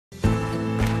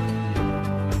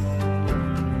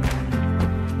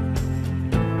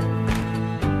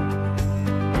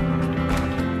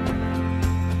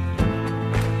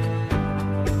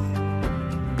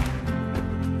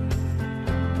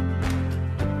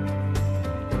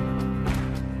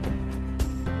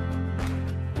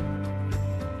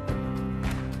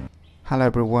Hello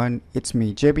everyone, it's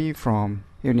me JB from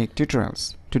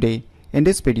UniqueTutorials. Today in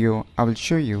this video I will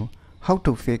show you how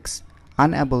to fix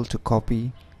unable to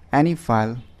copy any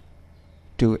file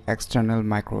to external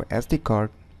micro SD card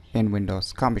in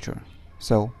Windows computer.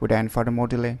 So without further more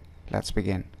delay, let's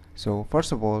begin. So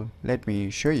first of all, let me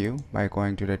show you by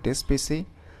going to this PC.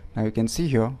 Now you can see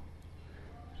here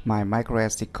my micro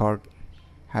SD card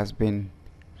has been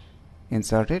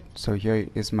inserted. So here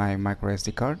is my micro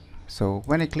SD card. So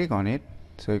when I click on it,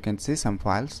 so you can see some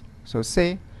files. So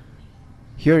say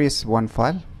here is one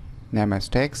file named as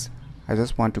text. I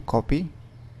just want to copy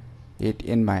it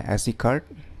in my SD card.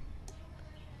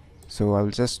 So I will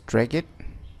just drag it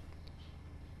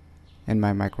in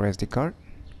my micro SD card.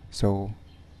 So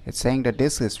it's saying that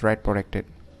this is write protected.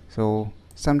 So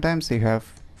sometimes you have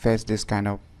faced this kind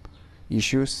of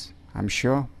issues, I'm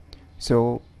sure.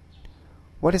 So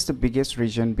what is the biggest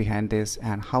reason behind this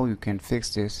and how you can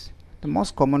fix this? The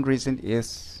most common reason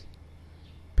is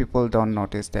people don't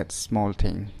notice that small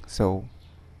thing. So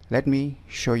let me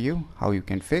show you how you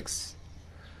can fix.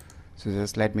 So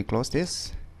just let me close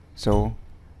this. So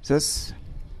just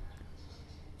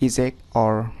eject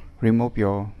or remove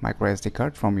your micro SD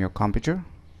card from your computer.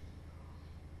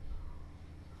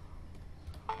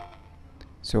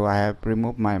 So I have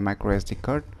removed my micro SD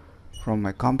card from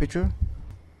my computer.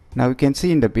 Now you can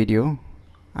see in the video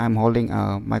I'm holding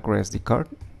a micro SD card,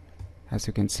 as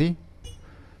you can see.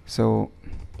 So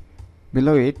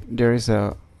below it there is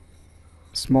a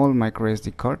small micro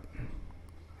SD card,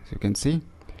 as you can see,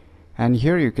 and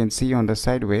here you can see on the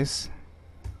sideways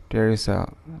there is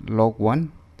a log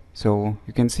 1. So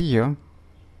you can see here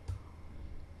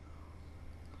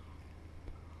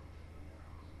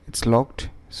it's locked.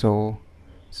 So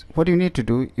what you need to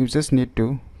do, you just need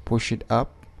to push it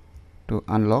up to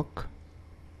unlock,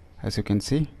 as you can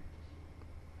see.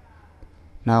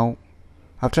 Now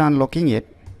after unlocking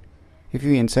it, if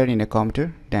you insert in a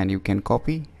computer, then you can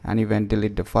copy and even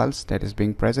delete the files that is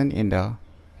being present in the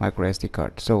micro SD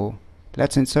card. So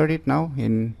let's insert it now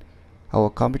in our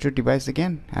computer device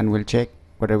again, and we'll check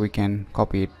whether we can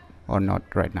copy it or not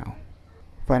right now.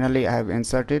 Finally, I have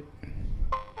inserted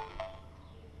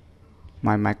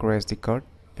my micro SD card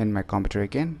in my computer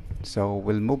again. So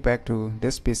we'll move back to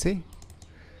this PC,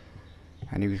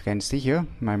 and you can see here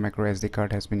my micro SD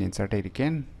card has been inserted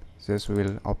again. Just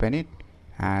we'll open it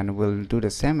and we'll do the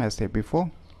same as said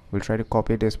before. We'll try to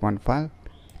copy this one file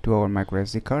to our micro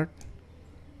SD card.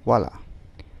 Voila.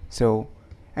 So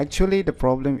actually the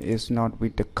problem is not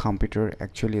with the computer,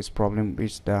 actually it's problem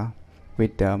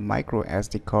with the micro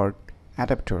SD card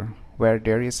adapter, where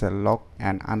there is a lock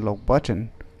and unlock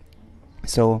button.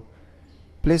 So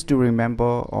please do remember,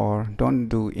 or don't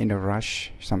do in a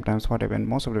rush. Sometimes what happens,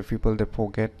 most of the people, they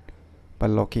forget by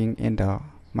locking in the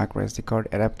micro SD card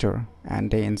adapter and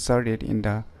they insert it in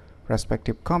the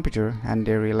respective computer, and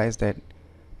they realize that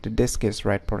the disk is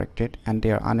write protected and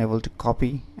they are unable to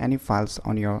copy any files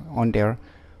on their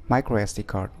micro SD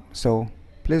card. So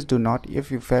please do not, if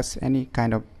you face any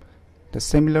kind of the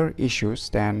similar issues,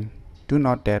 then do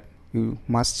not that you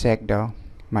must check the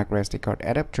micro SD card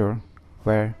adapter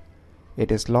where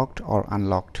it is locked or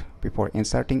unlocked before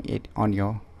inserting it on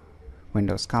your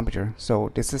Windows computer.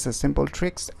 So this is a simple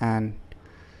tricks, and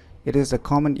it is a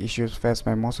common issue faced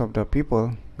by most of the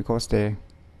people because they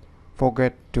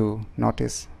forget to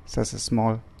notice such a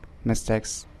small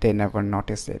mistakes. They never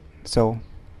notice it. So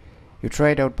you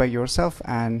try it out by yourself,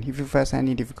 and if you face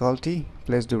any difficulty,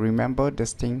 please do remember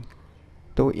this thing.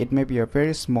 Though it may be a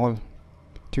very small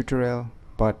tutorial,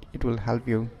 but it will help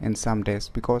you in some days,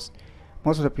 because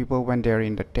most of the people, when they're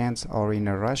in the tense or in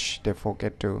a rush, they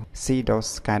forget to see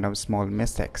those kind of small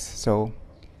mistakes. So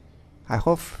I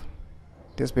hope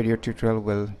this video tutorial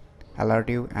will alert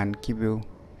you and keep you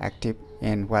active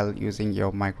in while using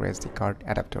your micro SD card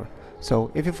adapter.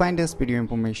 So if you find this video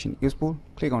information useful,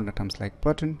 click on the thumbs like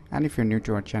button, and if you're new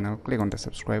to our channel, click on the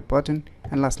subscribe button.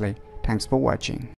 And lastly, thanks for watching.